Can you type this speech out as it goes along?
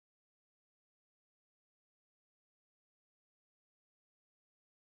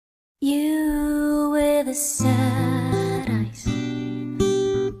You with the sad eyes,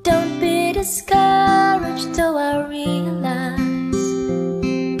 don't be discouraged, though I realize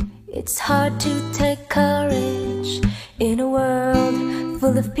it's hard to take courage in a world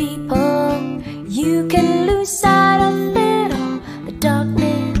full of people. You can lose sight of it all. The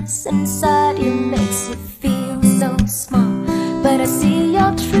darkness inside you makes you feel so small, but I see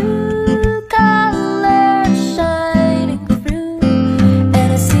your true colors shining through, and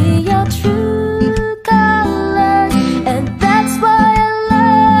I see your true colors, and that's why I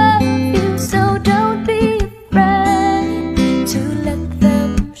love you. So don't be afraid to let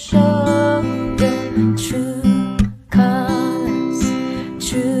them show your true colors.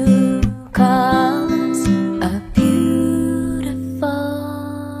 True colors are beautiful,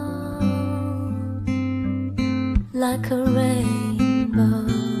 like a rainbow.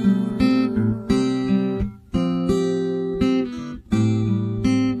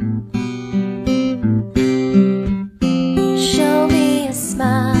 Show me a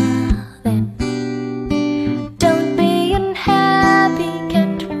smile then, don't be unhappy,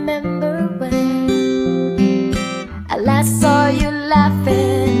 can't remember when I last saw you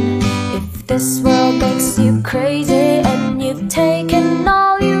laughing. If this world makes you crazy and you've taken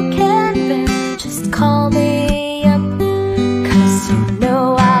all you can bear, just call me up, 'cause you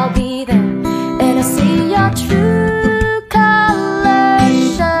know I'll be there. And I see your true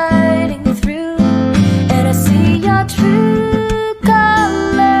colors shining through, and I see your true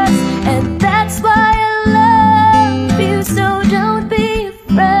colors, and that's why I love you. So don't be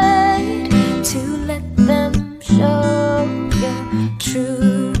afraid to let them show your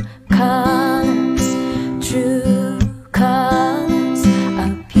true colors. True colors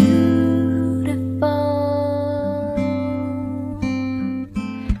are beautiful,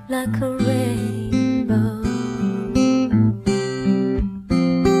 like a rainbow.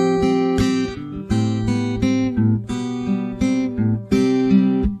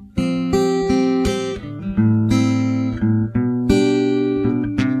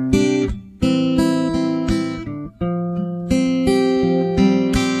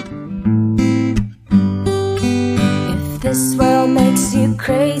 If this world makes you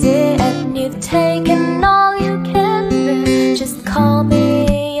crazy and you've taken all you can bear, just call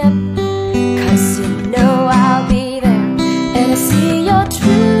me up, 'cause you know I'll be there. And I see your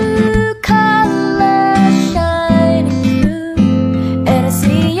true colors shining through, and I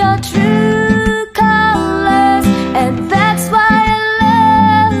see your true colors, and that's why I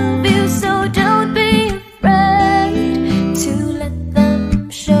love you. So don't be afraid to let them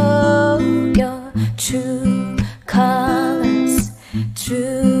show your true colors.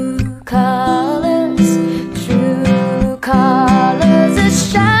 True colors, true colors are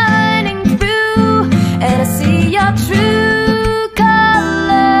shining through, and I see your true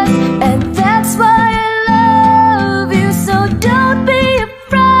colors, and that's why I love you. So don't be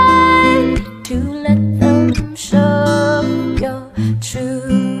afraid to let them show your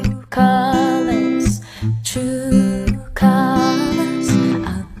true colors. True colors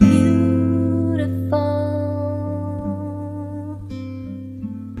are beautiful,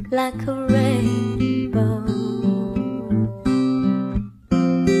 like a rainbow.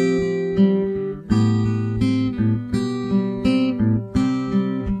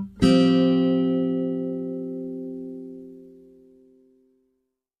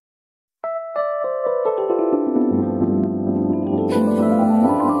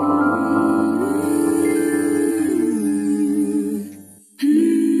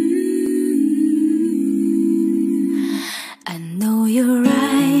 I know your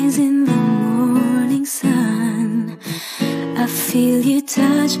eyes in the morning sun. I feel you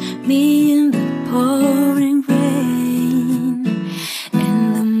touch me in the pouring rain.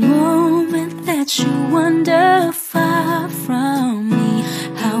 And the moment that you wander far from me,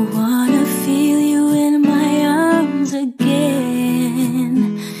 I wanna feel you in my arms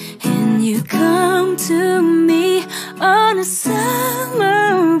again. And you come to me on a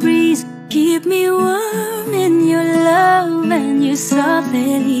summer breeze, keep me warm in your love and your soft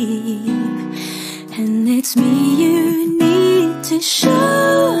relief. And it's me you need to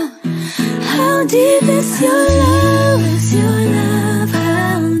show. How deep is your love? Is your love?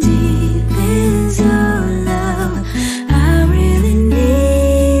 How deep is your love? I really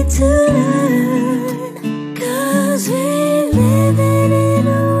need to learn, 'cause we're living in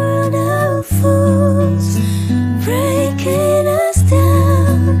a world of fools, breaking us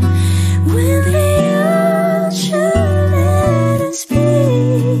down when they all should let us be.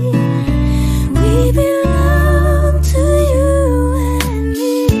 We belong to you and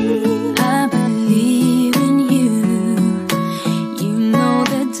me. I believe in you.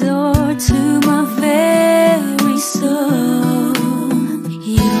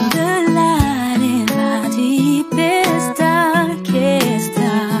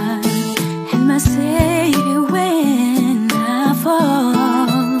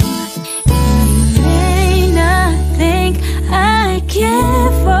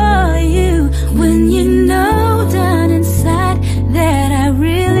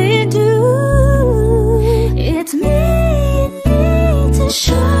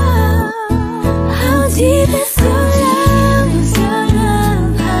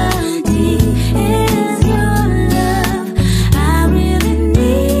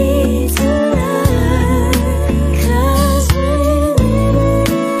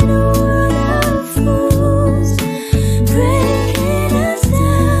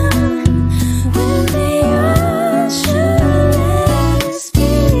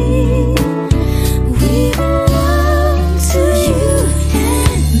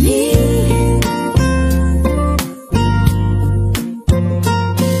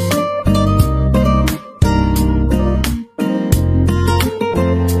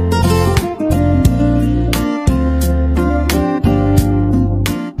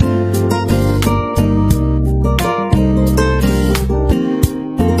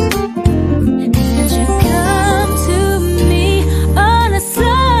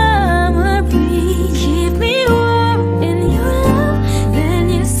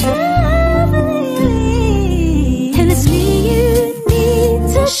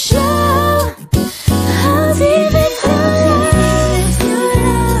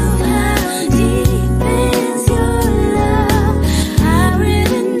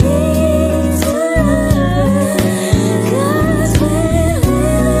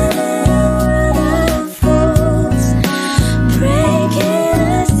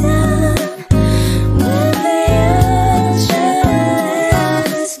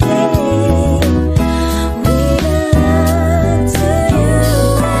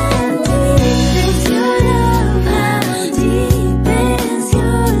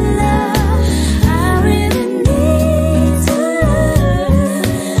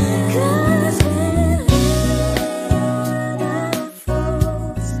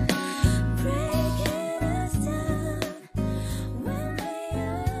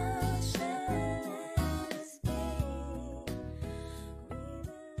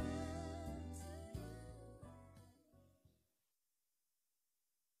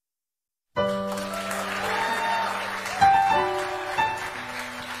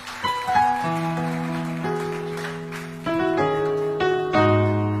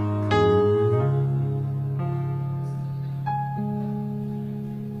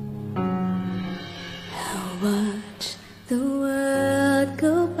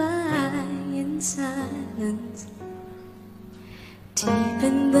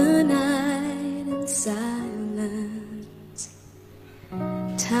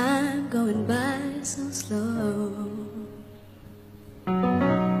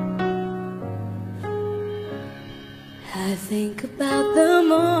 I think about the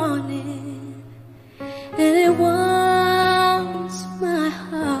morning, and it warms my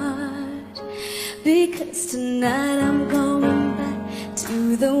heart, because tonight I'm going back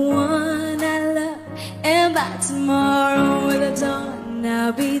to the one I love, and by tomorrow with the dawn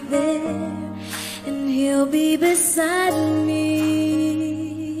I'll be there, and he'll be beside me.